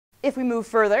If we move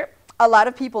further, a lot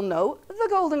of people know the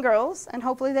Golden Girls, and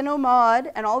hopefully they know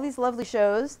Maude and all these lovely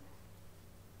shows.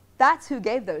 That's who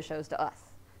gave those shows to us.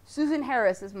 Susan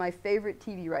Harris is my favorite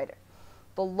TV writer.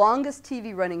 The longest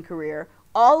TV running career,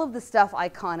 all of the stuff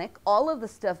iconic, all of the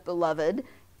stuff beloved,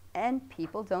 and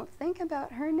people don't think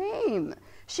about her name.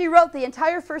 She wrote the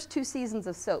entire first 2 seasons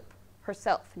of soap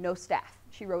herself, no staff.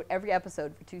 She wrote every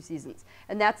episode for 2 seasons.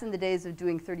 And that's in the days of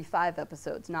doing 35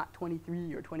 episodes, not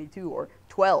 23 or 22 or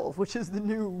 12, which is the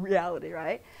new reality,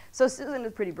 right? So Susan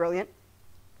is pretty brilliant.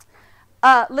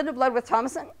 Linda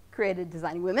Bloodworth-Thomason created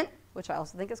Designing Women, which I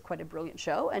also think is quite a brilliant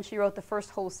show, and she wrote the first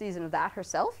whole season of that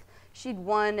herself. She'd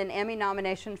won an Emmy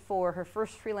nomination for her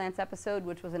first freelance episode,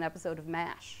 which was an episode of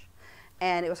MASH.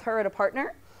 And it was her and a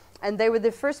partner, and they were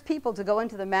the first people to go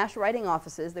into the MASH writing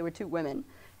offices. They were 2 women,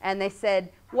 and they said,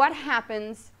 what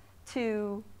happens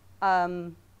to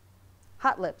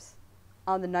Hot Lips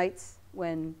on the nights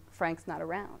when Frank's not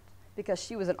around? Because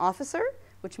she was an officer,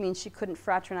 which means she couldn't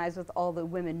fraternize with all the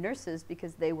women nurses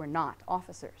because they were not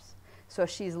officers. So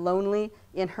she's lonely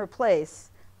in her place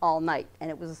all night,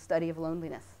 and it was a study of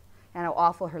loneliness and how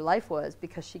awful her life was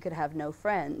because she could have no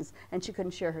friends, and she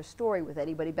couldn't share her story with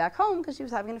anybody back home because she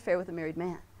was having an affair with a married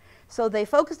man. So they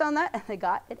focused on that, and they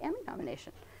got an Emmy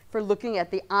nomination for looking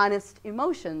at the honest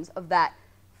emotions of that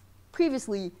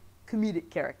previously comedic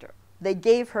character. They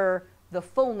gave her the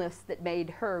fullness that made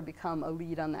her become a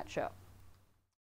lead on that show.